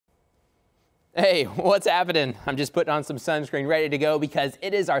Hey, what's happening? I'm just putting on some sunscreen ready to go because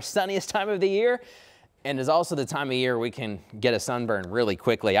it is our sunniest time of the year and is also the time of year we can get a sunburn really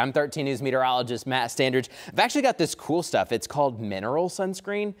quickly. I'm 13 News meteorologist Matt Standridge. I've actually got this cool stuff. It's called mineral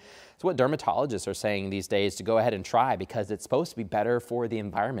sunscreen. It's what dermatologists are saying these days to go ahead and try because it's supposed to be better for the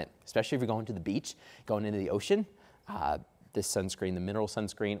environment, especially if you're going to the beach, going into the ocean. This sunscreen, the mineral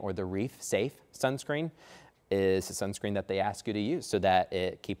sunscreen or the reef safe sunscreen, is a sunscreen that they ask you to use so that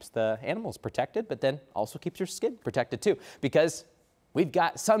it keeps the animals protected, but then also keeps your skin protected too, because we've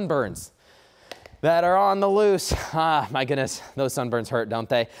got sunburns that are on the loose. My goodness, those sunburns hurt, don't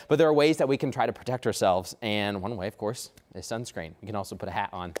they? But there are ways that we can try to protect ourselves, and one way, of course, is sunscreen. You can also put a hat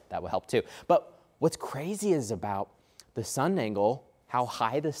on, that will help too. But what's crazy is about the sun angle, how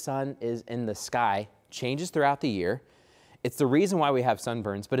high the sun is in the sky changes throughout the year. It's the reason why we have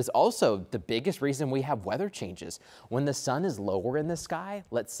sunburns, but it's also the biggest reason we have weather changes. When the sun is lower in the sky,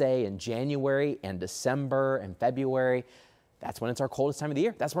 let's say in January and December and February, that's when it's our coldest time of the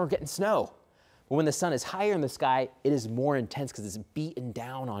year. That's when we're getting snow. But when the sun is higher in the sky, it is more intense because it's beating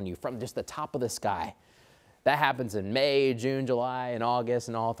down on you from just the top of the sky. That happens in May, June, July, and August,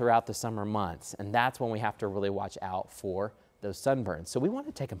 and all throughout the summer months. And that's when we have to really watch out for those sunburns. So we want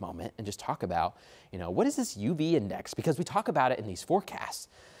to take a moment and just talk about, what is this UV index? Because we talk about it in these forecasts.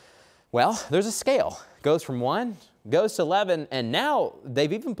 Well, there's a scale. It goes from 1, goes to 11, and now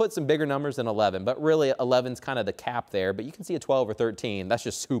they've even put some bigger numbers than 11, but really 11's kind of the cap there, but you can see a 12 or 13. That's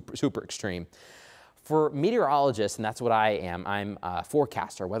just super, super extreme. For meteorologists, and that's what I am, I'm a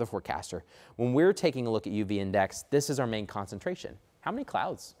forecaster, weather forecaster. When we're taking a look at UV index, this is our main concentration. How many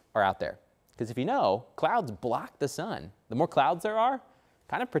clouds are out there? Because if you know, clouds block the sun. The more clouds there are,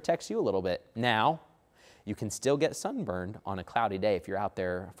 kind of protects you a little bit. Now, you can still get sunburned on a cloudy day if you're out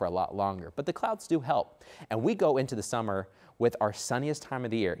there for a lot longer, but the clouds do help. And we go into the summer with our sunniest time of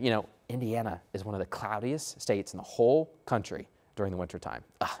the year. Indiana is one of the cloudiest states in the whole country during the wintertime.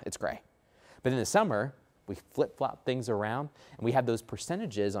 It's gray. But in the summer, we flip-flop things around and we have those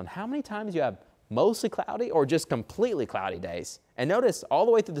percentages on how many times you have mostly cloudy or just completely cloudy days. And notice all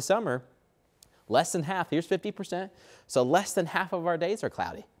the way through the summer, less than half, here's 50%, so less than half of our days are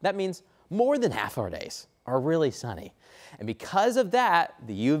cloudy. That means more than half of our days are really sunny. And because of that,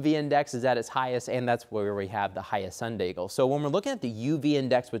 the UV index is at its highest, and that's where we have the highest sun angle. So when we're looking at the UV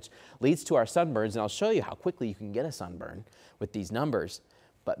index, which leads to our sunburns, and I'll show you how quickly you can get a sunburn with these numbers,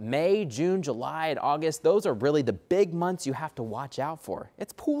 but May, June, July, and August, those are really the big months you have to watch out for.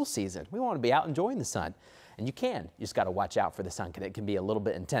 It's pool season. We want to be out enjoying the sun. And you just got to watch out for the sun because it can be a little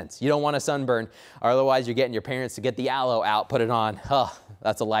bit intense. You don't want a sunburn, or otherwise you're getting your parents to get the aloe out, put it on.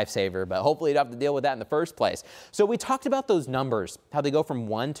 That's a lifesaver, but hopefully you don't have to deal with that in the first place. So we talked about those numbers, how they go from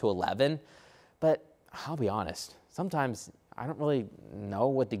 1 to 11, but I'll be honest, sometimes I don't really know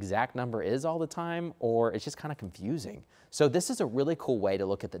what the exact number is all the time, or it's just kind of confusing. So this is a really cool way to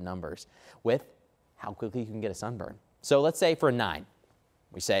look at the numbers with how quickly you can get a sunburn. So let's say for a 9.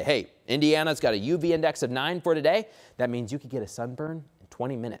 We say, hey, Indiana's got a UV index of 9 for today. That means you could get a sunburn in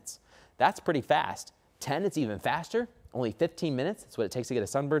 20 minutes. That's pretty fast. 10, it's even faster. Only 15 minutes, that's what it takes to get a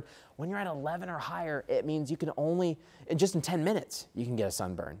sunburn. When you're at 11 or higher, it means you can only, just in 10 minutes, you can get a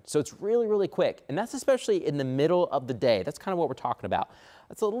sunburn. So it's really, really quick. And that's especially in the middle of the day. That's kind of what we're talking about.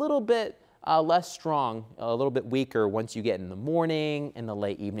 It's a little bit less strong, a little bit weaker once you get in the morning and the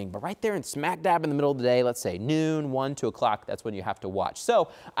late evening. But right there in smack dab in the middle of the day, let's say noon, 1, 2 o'clock, that's when you have to watch. So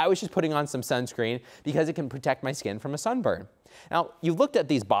I was just putting on some sunscreen because it can protect my skin from a sunburn. Now, you've looked at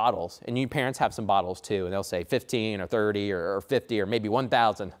these bottles, and you parents have some bottles too, and they'll say 15 or 30 or 50 or maybe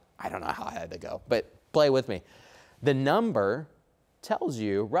 1,000. I don't know how high they go, but play with me. The number tells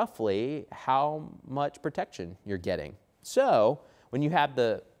you roughly how much protection you're getting. So when you have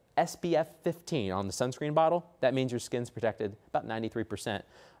the SPF 15 on the sunscreen bottle, that means your skin's protected about 93%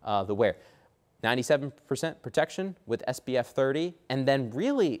 of the wear. 97% protection with SPF 30, and then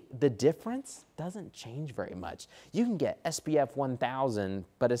really the difference doesn't change very much. You can get SPF 1000,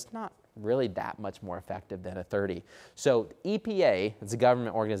 but it's not really that much more effective than a 30. So EPA, it's a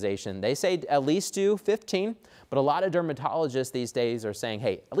government organization, they say at least do 15, but a lot of dermatologists these days are saying,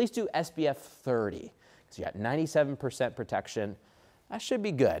 hey, at least do SPF 30, because you got 97% protection. That should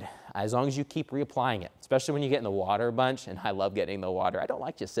be good, as long as you keep reapplying it, especially when you get in the water a bunch, and I love getting in the water. I don't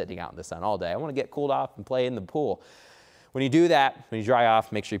like just sitting out in the sun all day. I want to get cooled off and play in the pool. When you do that, when you dry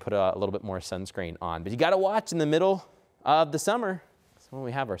off, make sure you put a little bit more sunscreen on. But you got to watch in the middle of the summer. That's when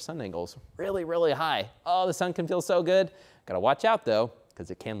we have our sun angles really, really high. Oh, the sun can feel so good. Got to watch out, though,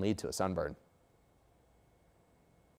 because it can lead to a sunburn.